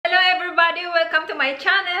everybody, welcome to my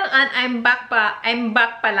channel, and I'm back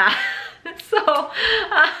pala. So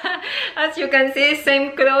as you can see,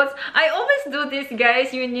 same clothes. I always do this,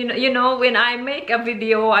 guys. You know when I make a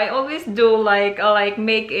video, I always do like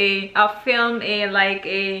make a film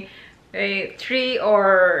a three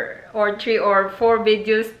or four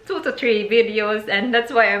videos, 2 to 3 videos, and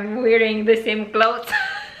that's why I'm wearing the same clothes.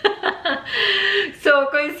 So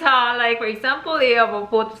cause like for example, I will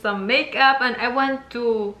put some makeup and I want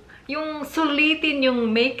to yung sulitin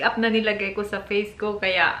yung makeup na nilagay ko sa face ko,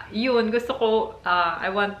 kaya yun gusto ko, I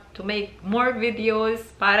want to make more videos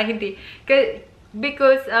para hindi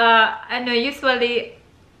because usually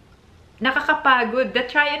nakakapagod. The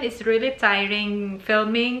try-on is really tiring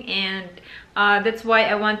filming, and that's why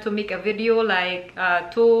I want to make a video like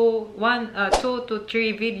 2 to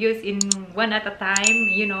 3 videos in one at a time,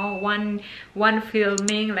 you know, one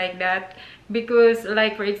filming like that. Because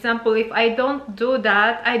like for example, if I don't do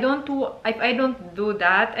that, I don't want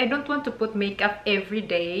to put makeup every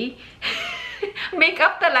day.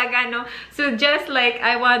 Makeup talaga, no? So just like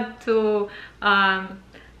I want to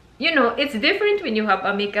you know, it's different when you have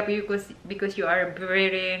a makeup because you are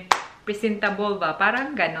very presentable ba,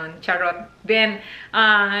 parang ganon, charot. Then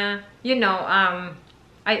you know,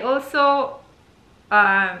 I also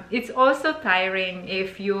it's also tiring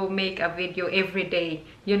if you make a video every day,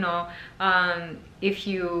 you know. If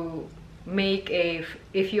you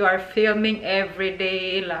are filming every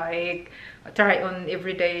day, like try on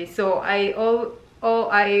every day. So I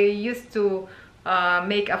used to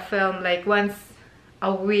make a film like once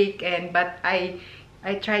a week, but I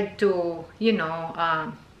tried to, you know,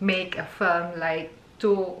 make a film like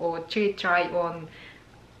 2 or 3 try on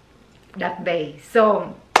that day.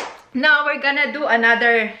 So now we're gonna do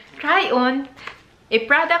another try on, a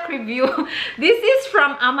product review. This is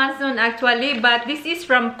from Amazon actually, but this is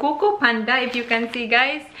from Kuku Panda, if you can see,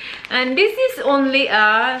 guys. And this is only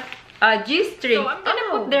a G-string. So I'm gonna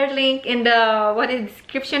put their link in the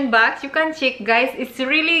description box. You can check, guys. It's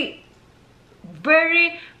really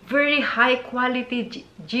very high quality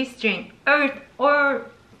G-string or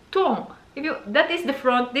tongue. That is the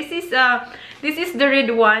front. This is the red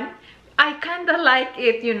one. I kinda like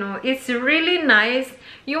it, you know. It's really nice.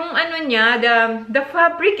 Yung ano niya, the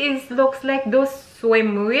fabric looks like those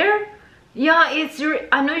swimwear. Yeah, it's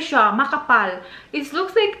ano siya, makapal. It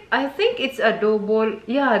looks like, I think it's a double.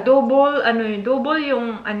 Yeah, double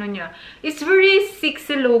yung ano niya. It's very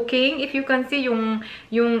sexy looking. If you can see yung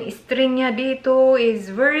string niya dito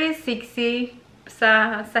is very sexy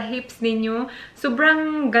sa hips ninyo.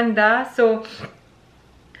 Sobrang ganda. So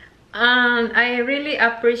I really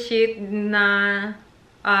appreciate na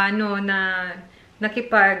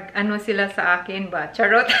nakipag sila sa akin ba,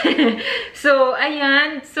 charot. So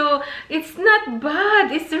ayan, so it's not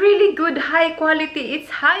bad, it's really good, high quality.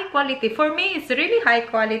 It's high quality for me. It's really high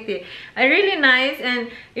quality, really nice. And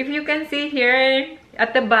if you can see here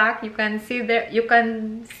at the back, you can see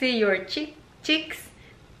your cheeks.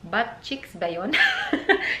 Butt cheeks ba yun?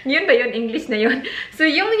 Yun ba yun? English na yun. So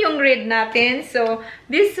yung red natin. So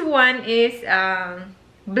this one is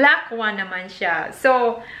black one naman siya.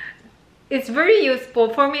 So it's very useful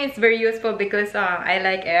for me. It's very useful because I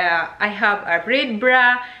have a red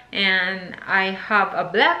bra and I have a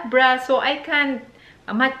black bra, so I can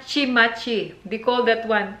matchy. They call that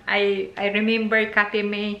one. I remember Kate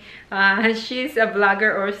May, she's a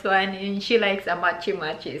vlogger also, and she likes a matchy.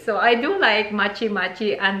 So I do like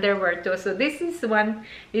matchy underwear too. So this one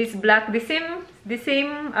is black, the same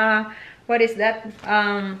what is that,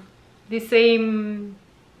 the same,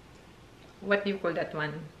 what do you call that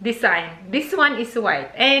one, design. This one is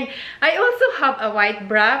white, and I also have a white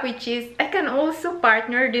bra, which is I can also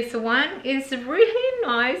partner this one. It's really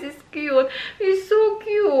nice, it's cute, it's so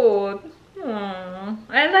cute. Aww,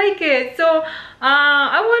 I like it. So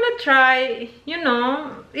I wanna try, you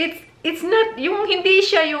know. It's not yung, hindi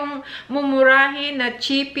siya yung mumurahin na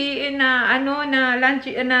cheapy na na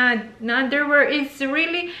underwear. It's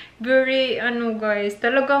really very guys,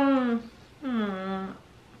 talagang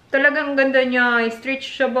talagang ganda niya,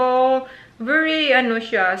 stretchable, very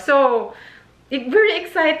siya. So very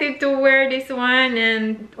excited to wear this one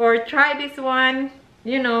or try this one,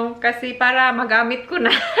 you know, kasi para magamit ko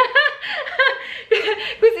na.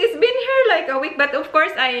 Because it's been here like a week. But of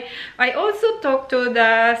course I also talked to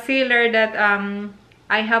the seller that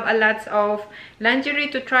I have a lot of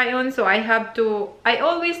lingerie to try on, so I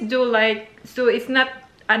always do like, so it's not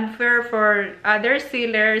unfair for other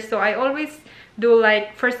sellers, so I always do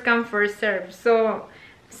like first come first serve. So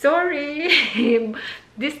sorry.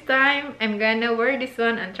 This time I'm gonna wear this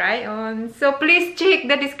one and try on. So please check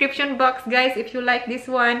the description box, guys. If you like this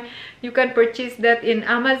one, you can purchase that in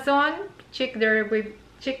Amazon check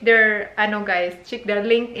their ano guys, check their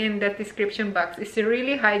link in the description box. It's a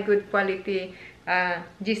really high good quality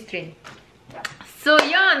G-string. So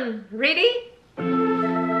yon, ready?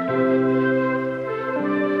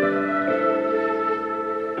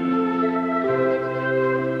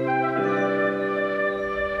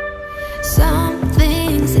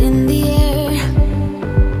 Something's in the air,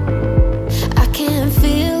 I can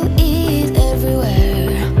feel it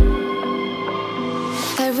everywhere.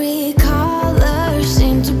 Every color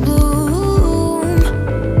seems to bloom,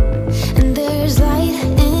 and there's light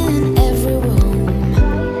in every room.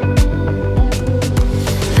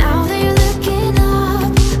 Now that you're looking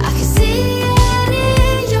up, I can see it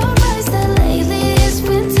in your eyes that lately it's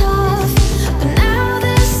been tough. But now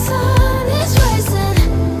the sun is rising,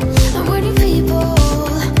 and we're new people.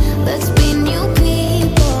 Let's be new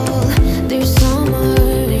people. There's summer.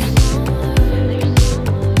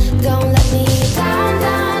 Don't let me down,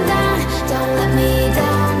 down, down. Don't let me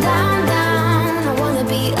down, down, down. I wanna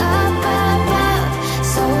be up, up, up,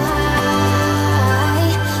 so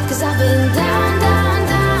high. 'Cause I've been down, down,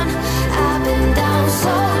 down. I've been down,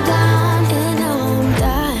 so down. And now I'm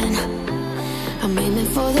done. I'm aiming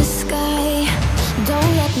for the sky.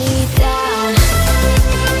 Don't let me down.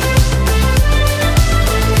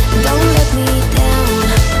 Don't let me down.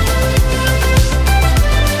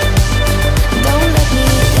 Don't let me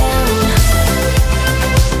down.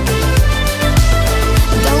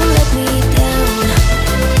 Don't let me down.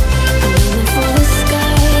 I'm aiming for the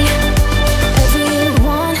sky.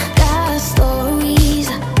 Everyone got stories,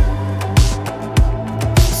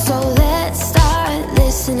 so let's start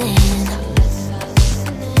listening.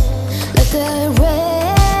 Let the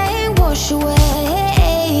rain wash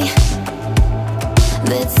away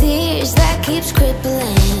the tears that keeps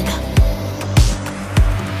crippling.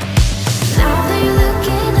 Now that you're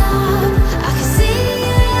looking up, I can see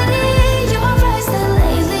it in your eyes that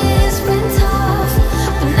lately it's been tough.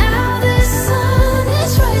 But now the sun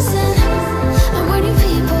is rising, and we're new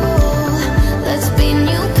people. Let's be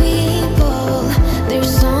new people.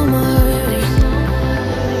 There's summer.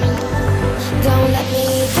 Don't let me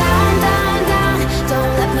down, down, down.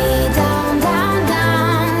 Don't let me down, down,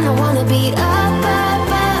 down. I wanna be up,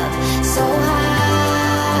 up, up, so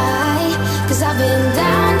high. 'Cause I've been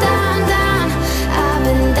down, down, down. I've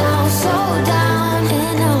been down, so down.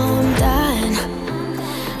 And now I'm done.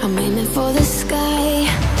 I'm aiming for the sky.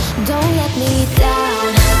 Don't let me down.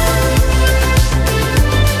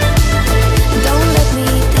 Don't let me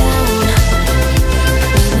down.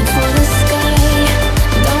 Aiming for the sky.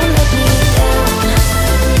 Don't let me down.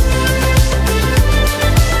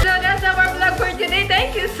 So that's our vlog for today.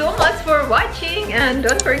 Thank you so much for watching, and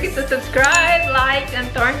don't forget to subscribe, like, and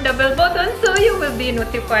turn the bell button so you will be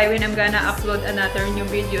notified when I'm gonna upload another new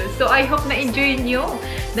video. So I hope na-enjoy nyo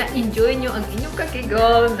ang inyong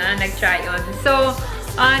kakigol na nag-try on. So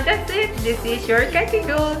that's it. This is your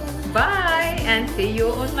kakigol. Bye, and see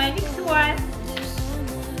you on my next one.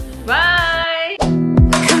 Bye.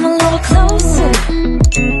 Come a little closer.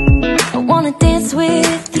 I wanna dance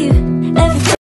with